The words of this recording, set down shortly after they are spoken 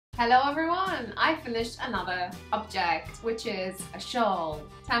Hello everyone! I finished another object, which is a shawl,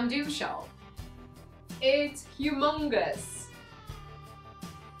 Tamdou Shawl. It's humongous!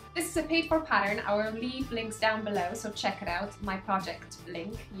 This is a paid for pattern. I will leave links down below, so check it out. My project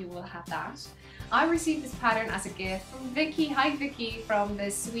link, you will have that. I received this pattern as a gift from Vicky. Hi Vicky from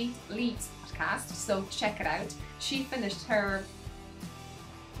the Sweet Leaves podcast, so check it out. She finished her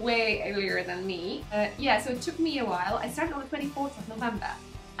way earlier than me. Yeah, so it took me a while. I started on the 24th of November.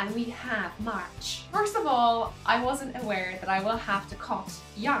 And we have March. First of all, I wasn't aware that I will have to cut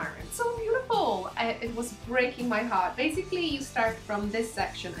yarn. It's so beautiful. It was breaking my heart. Basically, you start from this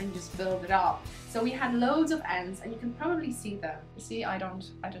section and just build it up. So we had loads of ends, and you can probably see them. You see, I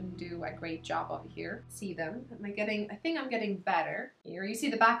didn't do a great job over here. See them? I think I'm getting better. Here, you see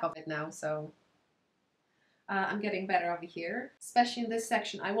the back of it now, so I'm getting better over here. Especially in this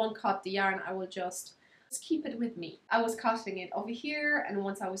section, I won't cut the yarn. I will just keep it with me. I was cutting it over here, and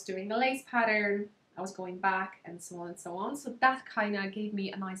once I was doing the lace pattern, I was going back and so on and so on. So that kind of gave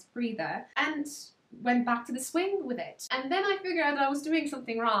me a nice breather and went back to the swing with it. And then I figured out I was doing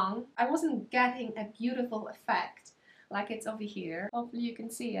something wrong. I wasn't getting a beautiful effect like it's over here. Hopefully you can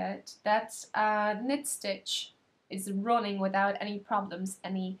see it. That knit stitch is running without any problems,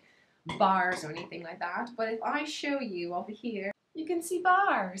 any bars or anything like that. But if I show you over here, you can see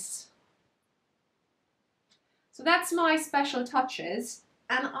bars. So that's my special touches,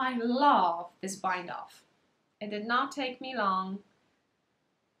 and I love this bind off. It did not take me long,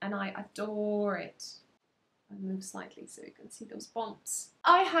 and I adore it. I'll move slightly so you can see those bumps.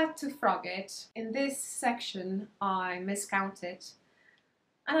 I had to frog it. In this section I miscounted,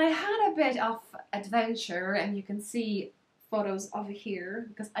 and I had a bit of adventure, and you can see photos over here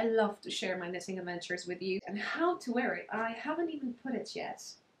because I love to share my knitting adventures with you. And how to wear it, I haven't even put it yet.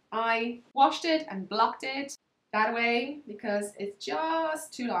 I washed it and blocked it that way because it's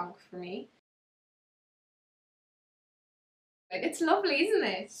just too long for me. It's lovely, isn't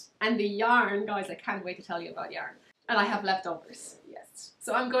it? And the yarn, guys, I can't wait to tell you about yarn. And I have leftovers, yes.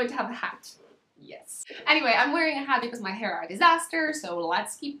 So I'm going to have a hat, yes. Anyway, I'm wearing a hat because my hair are a disaster, so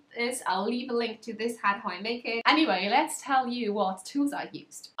let's keep this. I'll leave a link to this hat, how I make it. Anyway, let's tell you what tools I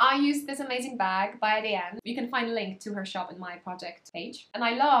used. I used this amazing bag by Diane. You can find a link to her shop in my project page. And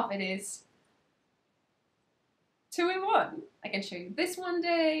I love it is 2-in-1. I can show you this one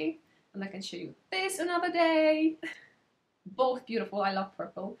day, and I can show you this another day. Both beautiful, I love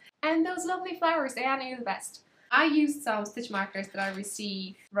purple. And those lovely flowers, they are the best. I used some stitch markers that I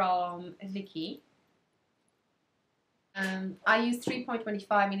received from Vicky. I used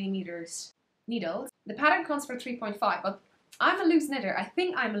 3.25mm needles. The pattern comes for 3.5, but I'm a loose knitter. I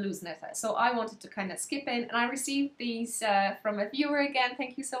think I'm a loose knitter, so I wanted to kind of skip in, and I received these from a viewer again.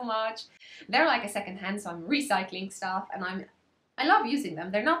 Thank you so much. They're like a second hand, so I'm recycling stuff, and I love using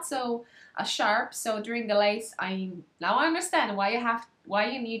them. They're not so sharp, so during the lace, now I understand why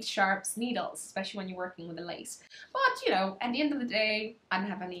you need sharp needles, especially when you're working with the lace. But you know, at the end of the day, I don't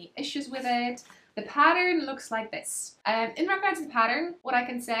have any issues with it. The pattern looks like this. In regards to the pattern, what I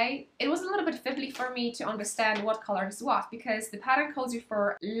can say, it was a little bit fiddly for me to understand what color is what, because the pattern calls you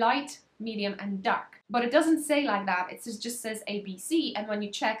for light, medium and dark. But it doesn't say like that, it just says ABC, and when you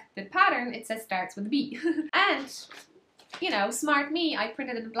check the pattern, it says starts with B. And, you know, smart me, I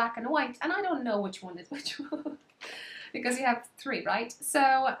printed it in black and white, and I don't know which one is which one. Because you have 3, right?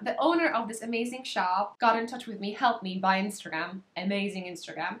 So the owner of this amazing shop got in touch with me, helped me by Instagram, amazing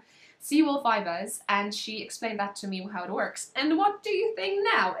Instagram, Seawall Fibres, and she explained that to me how it works. And what do you think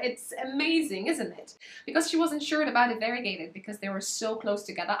now? It's amazing, isn't it? Because she wasn't sure about it variegated because they were so close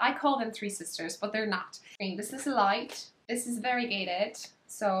together. I call them 3 sisters, but they're not. This is light, this is variegated,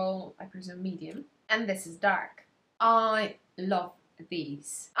 so I presume medium, and this is dark. I love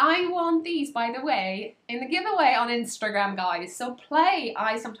these. I won these, by the way, in the giveaway on Instagram, guys. So play.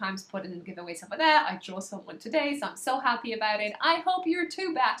 I sometimes put in giveaways over there. I draw someone today, so I'm so happy about it. I hope you're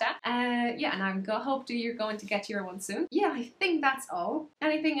too better. Yeah, and I hope you're going to get your one soon. Yeah, I think that's all.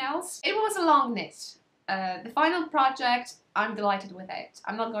 Anything else? It was a long knit. The final project, I'm delighted with it.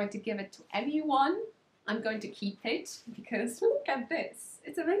 I'm not going to give it to anyone. I'm going to keep it because look at this.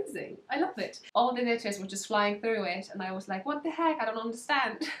 It's amazing. I love it. All the knitters were just flying through it, and I was like, what the heck? I don't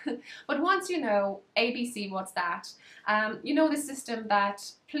understand. But once you know ABC, what's that? You know the system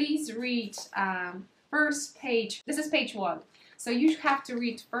that please read first page. This is page 1. So you have to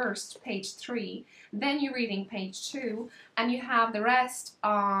read first page 3, then you're reading page 2, and you have the rest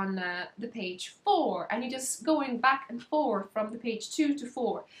on the page 4, and you're just going back and forth from the page 2 to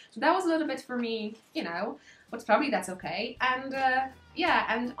 4. So that was a little bit for me, you know, but probably that's okay. And yeah,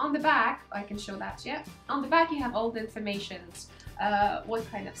 and on the back, I can show that, yeah. On the back you have all the informations what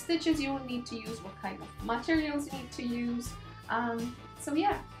kind of stitches you will need to use, what kind of materials you need to use. So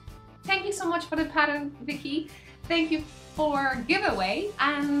yeah, thank you so much for the pattern, Vicky. Thank you for giveaway,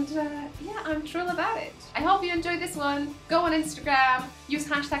 and yeah, I'm thrilled about it. I hope you enjoyed this one. Go on Instagram, use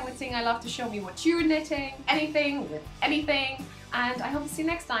hashtag knittingILove to show me what you're knitting, anything with anything, and I hope to see you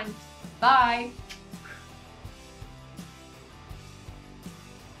next time. Bye!